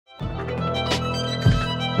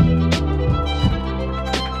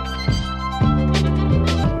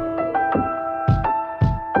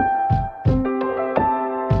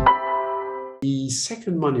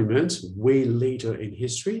second monument, way later in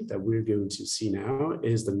history, that we're going to see now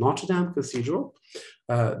is the Notre-Dame Cathedral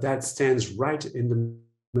that stands right in the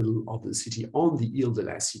middle of the city on the Ile de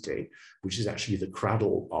la Cité, which is actually the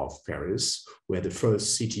cradle of Paris, where the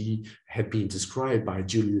first city had been described by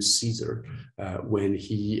Julius Caesar when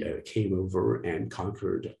he came over and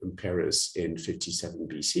conquered Paris in 57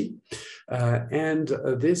 BC.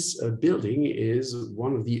 This building is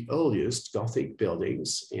one of the earliest Gothic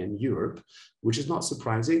buildings in Europe, which is not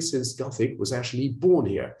surprising since Gothic was actually born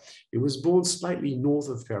here. It was born slightly north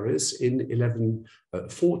of Paris in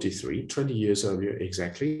 1143, 20 years earlier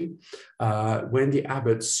exactly, when the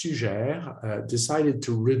abbot Suger decided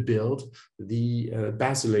to rebuild the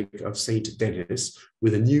Basilica of Saint Denis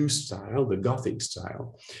with a new style, the Gothic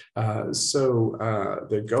style.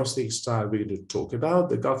 The Gothic style we're going to talk about,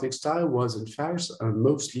 the Gothic style was in fact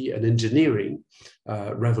mostly an engineering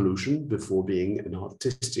revolution before being an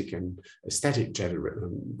artistic and aesthetic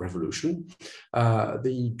revolution.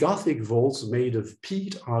 The Gothic vaults made of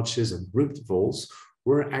peaked arches and ribbed vaults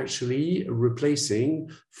were actually replacing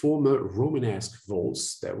former Romanesque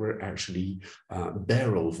vaults that were actually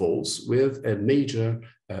barrel vaults, with a major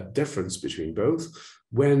difference between both.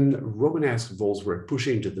 When Romanesque vaults were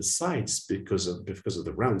pushing to the sides because of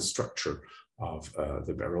the round structure of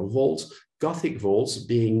the barrel vaults, Gothic vaults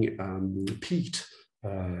being peaked,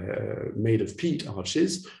 made of peaked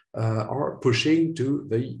arches, are pushing to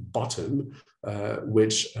the bottom,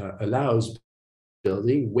 which allows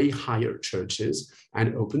building way higher churches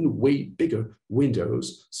and open way bigger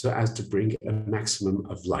windows so as to bring a maximum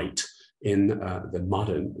of light in the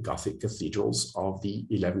modern Gothic cathedrals of the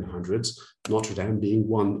 1100s, Notre Dame being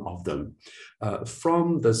one of them.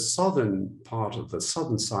 From the southern part of the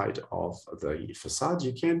southern side of the facade,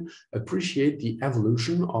 you can appreciate the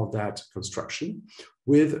evolution of that construction,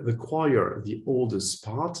 with the choir, the oldest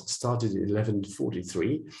part, started in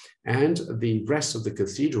 1143, and the rest of the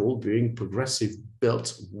cathedral being progressively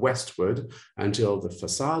built westward until the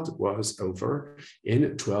facade was over in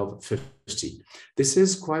 1250. This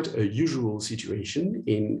is quite a usual situation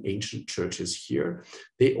in ancient churches here.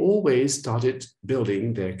 They always started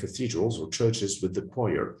building their cathedrals or churches with the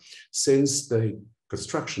choir, since the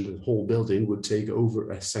construction of the whole building would take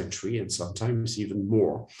over a century and sometimes even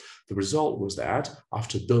more. The result was that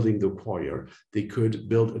after building the choir, they could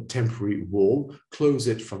build a temporary wall, close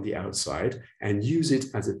it from the outside, and use it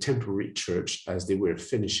as a temporary church as they were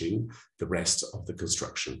finishing the rest of the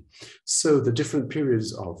construction. So the different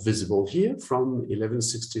periods are visible here. From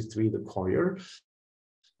 1163, the choir,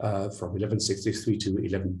 from 1163 to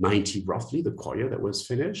 1190, roughly, the choir that was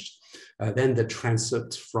finished. Then the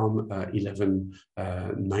transept from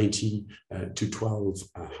 1190 to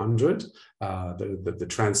 1200, the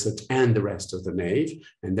transept and the rest of the nave.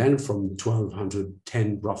 And then from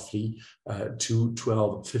 1210, roughly, to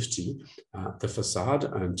 1250, the facade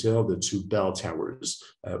until the two bell towers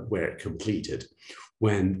were completed.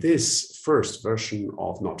 When this first version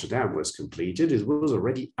of Notre Dame was completed, it was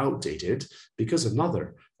already outdated because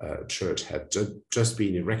another church had just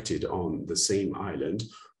been erected on the same island,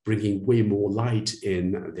 bringing way more light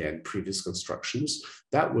in than previous constructions.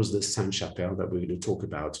 That was the Sainte-Chapelle that we're going to talk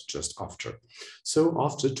about just after. So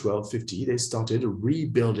after 1250, they started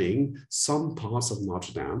rebuilding some parts of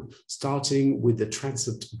Notre Dame, starting with the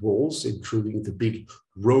transept walls, including the big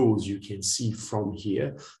rows you can see from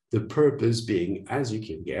here. The purpose being, as you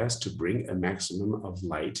can guess, to bring a maximum of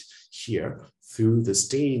light here through the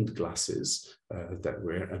stained glasses that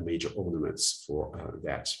were major ornaments for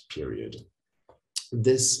that period.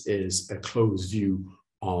 This is a close view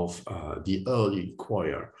of the early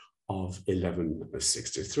choir of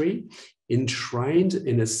 1163, enshrined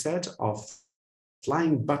in a set of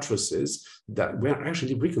flying buttresses that were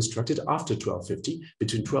actually reconstructed after 1250,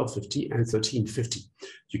 between 1250 and 1350.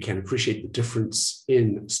 You can appreciate the difference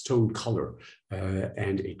in stone color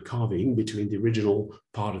and in carving between the original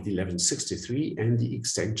part of the 1163 and the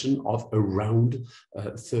extension of around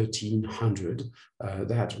 1300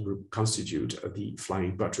 that constitute the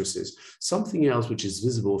flying buttresses. Something else which is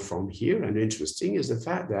visible from here and interesting is the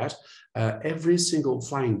fact that every single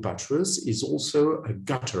flying buttress is also a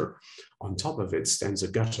gutter. On top of it stands a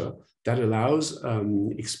gutter that allows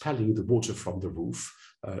expelling the water from the roof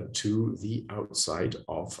to the outside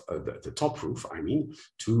of the top roof, I mean,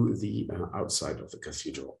 to the outside of the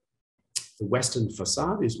cathedral. The western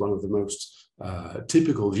facade is one of the most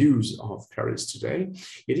typical views of Paris today.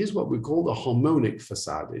 It is what we call the harmonic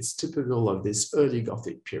facade. It's typical of this early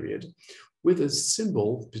Gothic period, with a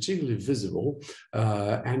symbol particularly visible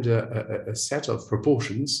and a set of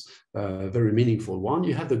proportions very meaningful one.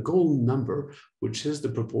 You have the golden number, which is the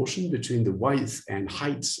proportion between the width and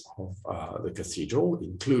height of the cathedral,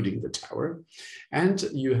 including the tower. And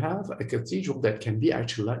you have a cathedral that can be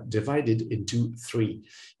actually divided into three.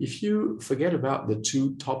 If you forget about the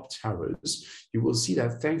two top towers, you will see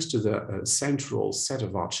that thanks to the central set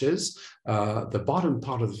of arches, the bottom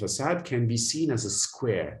part of the facade can be seen as a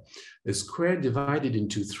square divided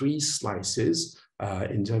into three slices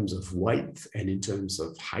in terms of width and in terms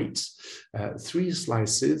of height. Three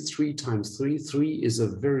slices, 3 times 3. 3 is a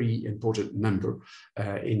very important number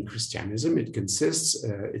in Christianism. It consists,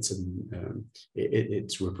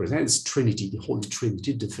 it represents Trinity, the Holy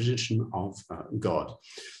Trinity, definition of God.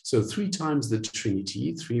 So 3 times the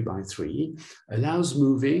Trinity, 3 by 3, allows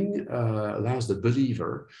the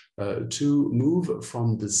believer to move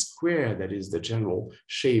from the square that is the general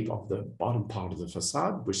shape of the bottom part of the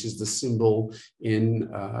facade, which is the symbol in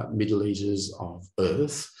Middle Ages of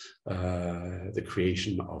earth, the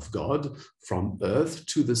creation of God, from earth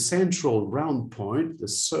to the central round point, the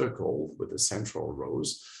circle with the central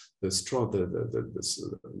rose, the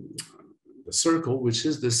circle, which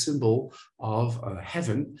is the symbol of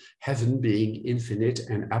heaven, heaven being infinite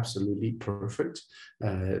and absolutely perfect,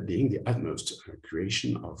 being the utmost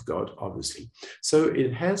creation of God, obviously. So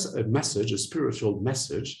it has a message, a spiritual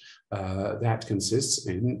message, that consists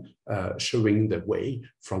in showing the way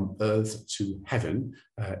from earth to heaven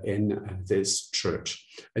in this church.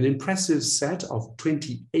 An impressive set of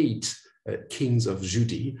 28 kings of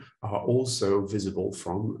Judea are also visible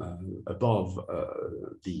from above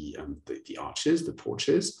the arches, the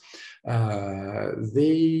porches.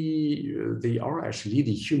 They are actually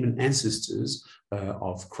the human ancestors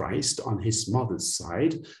of Christ on his mother's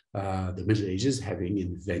side, the Middle Ages having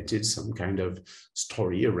invented some kind of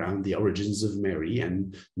story around the origins of Mary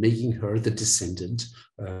and making her the descendant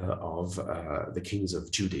of the kings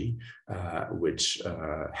of Judea, which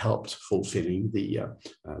helped fulfilling the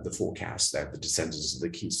forecast that the descendants of the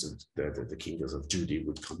kings of Judea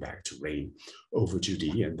would come back to reign over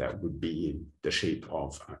Judea, and that would be in the shape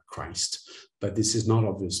of Christ. But this is not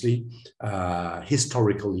obviously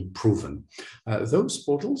historically proven. Those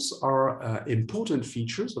portals are important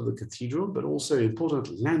features of the cathedral, but also important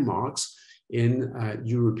landmarks in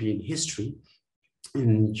European history,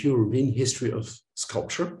 of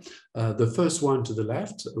sculpture. The first one to the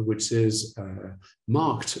left, which is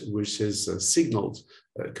marked, which is signaled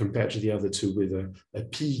compared to the other two with a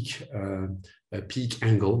peak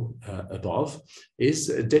angle above, is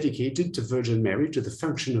dedicated to Virgin Mary, to the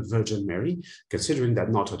function of Virgin Mary, considering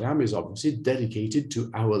that Notre-Dame is obviously dedicated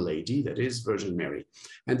to Our Lady, that is Virgin Mary.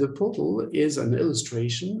 And the portal is an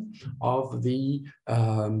illustration of the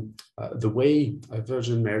way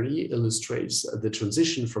Virgin Mary illustrates the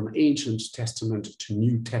transition from Ancient Testament to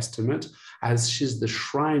New Testament, as she's the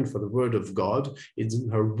shrine for the Word of God. It's in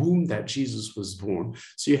her womb that Jesus was born.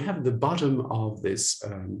 So you have the bottom of this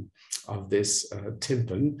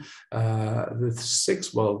tympan, the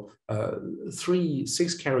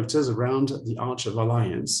six characters around the Arch of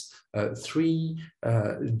Alliance, 3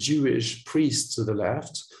 Jewish priests to the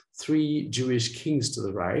left, 3 Jewish kings to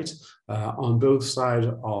the right, on both sides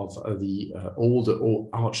of the old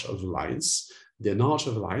Arch of Alliance. The Arch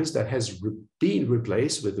of Alliance that has been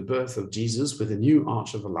replaced with the birth of Jesus with a new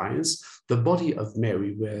Arch of Alliance, the body of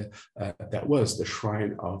Mary, where that was the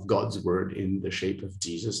shrine of God's word in the shape of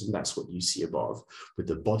Jesus. And that's what you see above, with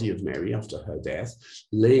the body of Mary after her death,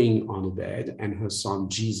 laying on a bed, and her son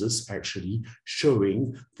Jesus actually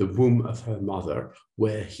showing the womb of her mother,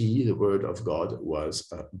 where he, the word of God,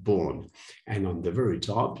 was born. And on the very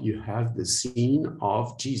top, you have the scene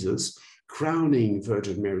of Jesus crowning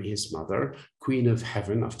Virgin Mary, his mother, Queen of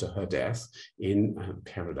Heaven after her death in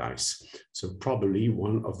paradise. So probably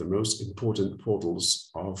one of the most important portals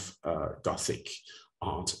of Gothic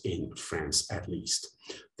art in France, at least.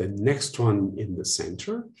 The next one in the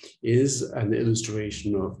center is an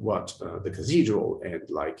illustration of what the cathedral and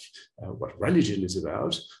what religion is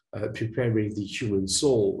about, preparing the human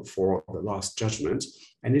soul for the Last Judgment.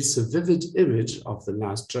 And it's a vivid image of the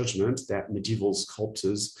Last Judgment that medieval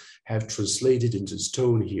sculptors have translated into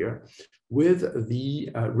stone here, with the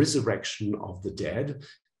resurrection of the dead,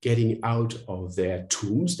 getting out of their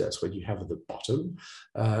tombs. That's what you have at the bottom.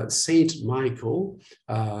 Saint Michael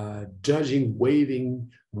judging,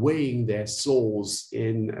 weighing their souls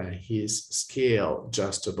in his scale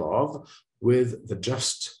just above, with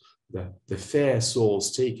the fair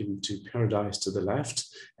souls taken to paradise to the left,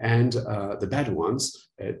 and the bad ones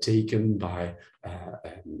taken by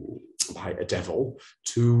a devil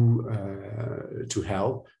to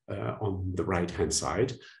hell on the right-hand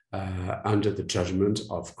side. under the judgment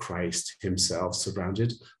of Christ himself,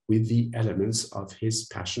 surrounded with the elements of his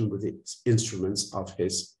passion, with the instruments of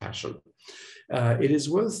his passion. It is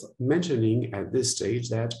worth mentioning at this stage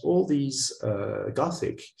that all these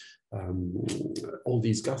Gothic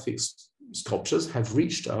sculptures have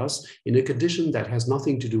reached us in a condition that has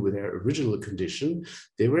nothing to do with their original condition.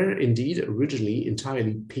 They were indeed originally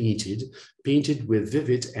entirely painted with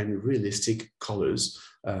vivid and realistic colors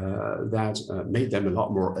that made them a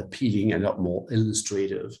lot more appealing and a lot more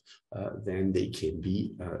illustrative than they can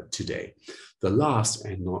be today. The last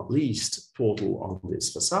and not least portal on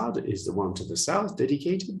this facade is the one to the south,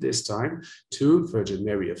 dedicated this time to Virgin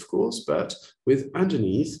Mary, of course, but with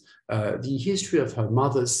underneath the history of her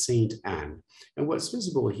mother, Saint Anne. And what's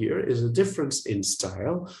visible here is a difference in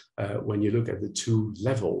style when you look at the two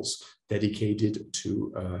levels dedicated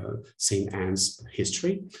to Saint Anne's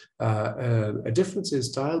history. A difference in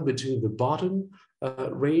style between the bottom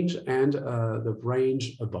range and the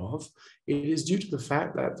range above. It is due to the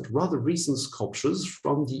fact that rather recent sculptures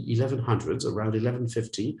from the 1100s, around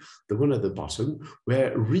 1150, the one at the bottom,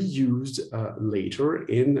 were reused later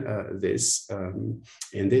in this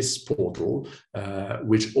portal,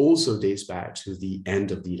 which also dates back to the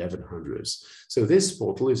end of the 1100s. So this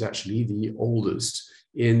portal is actually the oldest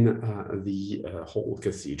in the whole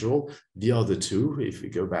cathedral. The other two, if we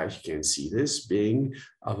go back, you can see this, being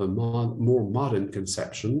of a more modern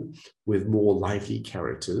conception with more lively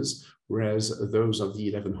characters, whereas those of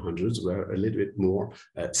the 1100s were a little bit more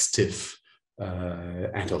stiff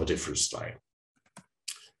and of a different style.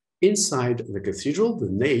 Inside the cathedral, the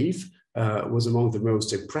nave was among the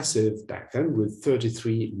most impressive back then, with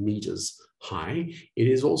 33 meters high. It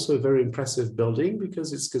is also a very impressive building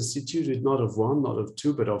because it's constituted not of one, not of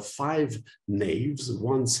two, but of 5 naves,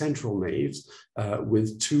 one central nave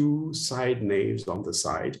with 2 side naves on the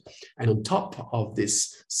side. And on top of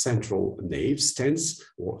this central nave stands,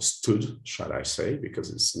 or stood, shall I say, because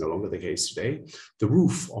it's no longer the case today, the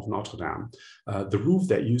roof of Notre-Dame. The roof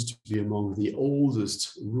that used to be among the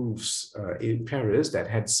oldest roofs in Paris, that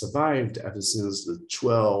had survived ever since the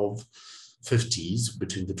 1250s,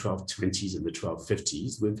 between the 1220s and the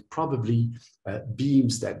 1250s, with probably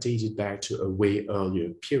beams that dated back to a way earlier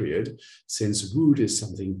period. Since wood is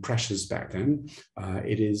something precious back then,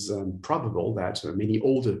 it is probable that many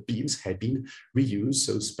older beams had been reused,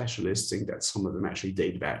 so specialists think that some of them actually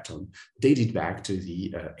dated back to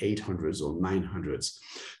the 800s or 900s.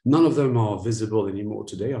 None of them are visible anymore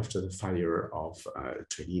today after the fire of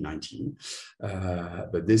 2019,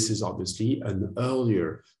 but this is obviously an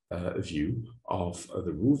earlier view of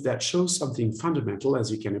the roof that shows something fundamental,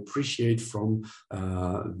 as you can appreciate from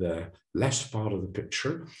the left part of the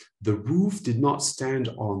picture. The roof did not stand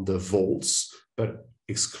on the vaults, but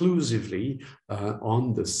exclusively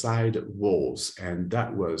on the side walls, and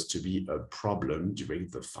that was to be a problem during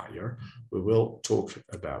the fire. We will talk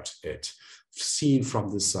about it. Seen from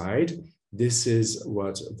the side, this is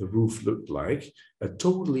what the roof looked like, a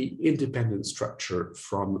totally independent structure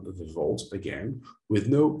from the vault, again, with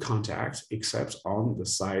no contact except on the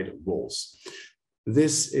side walls.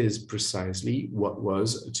 This is precisely what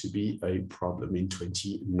was to be a problem in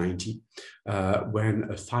 2019, when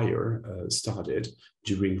a fire started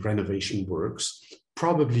during renovation works,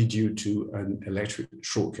 probably due to an electric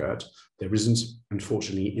shortcut. There isn't,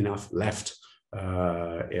 unfortunately, enough left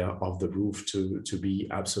of the roof to be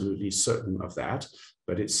absolutely certain of that,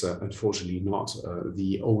 but it's unfortunately not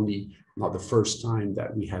not the first time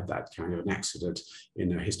that we had that kind of an accident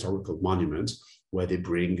in a historical monument, where they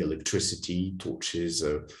bring electricity, torches,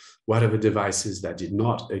 whatever devices that did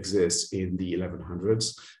not exist in the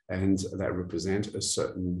 1100s, and that represent a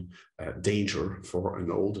certain danger for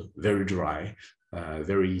an old, very dry,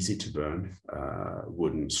 very easy to burn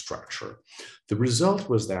wooden structure. The result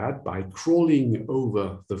was that by crawling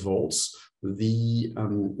over the vaults, the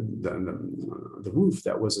roof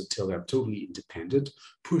that was until then totally independent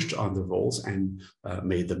pushed on the vaults and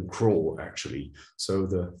made them crawl, actually. So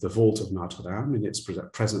the vault of Notre-Dame in its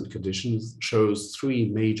present conditions shows 3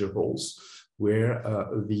 major vaults where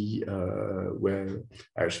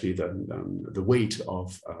actually the weight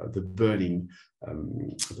of the burning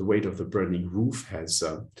roof has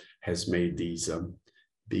made these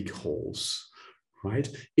big holes. Right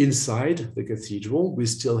inside the cathedral, we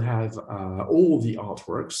still have all the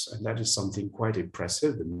artworks, and that is something quite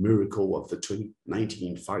impressive. The miracle of the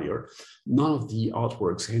 2019 fire. None of the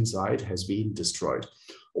artworks inside has been destroyed.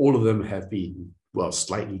 All of them have been, well,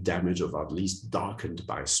 slightly damaged or at least darkened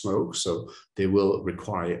by smoke, so they will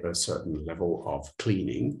require a certain level of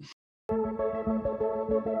cleaning.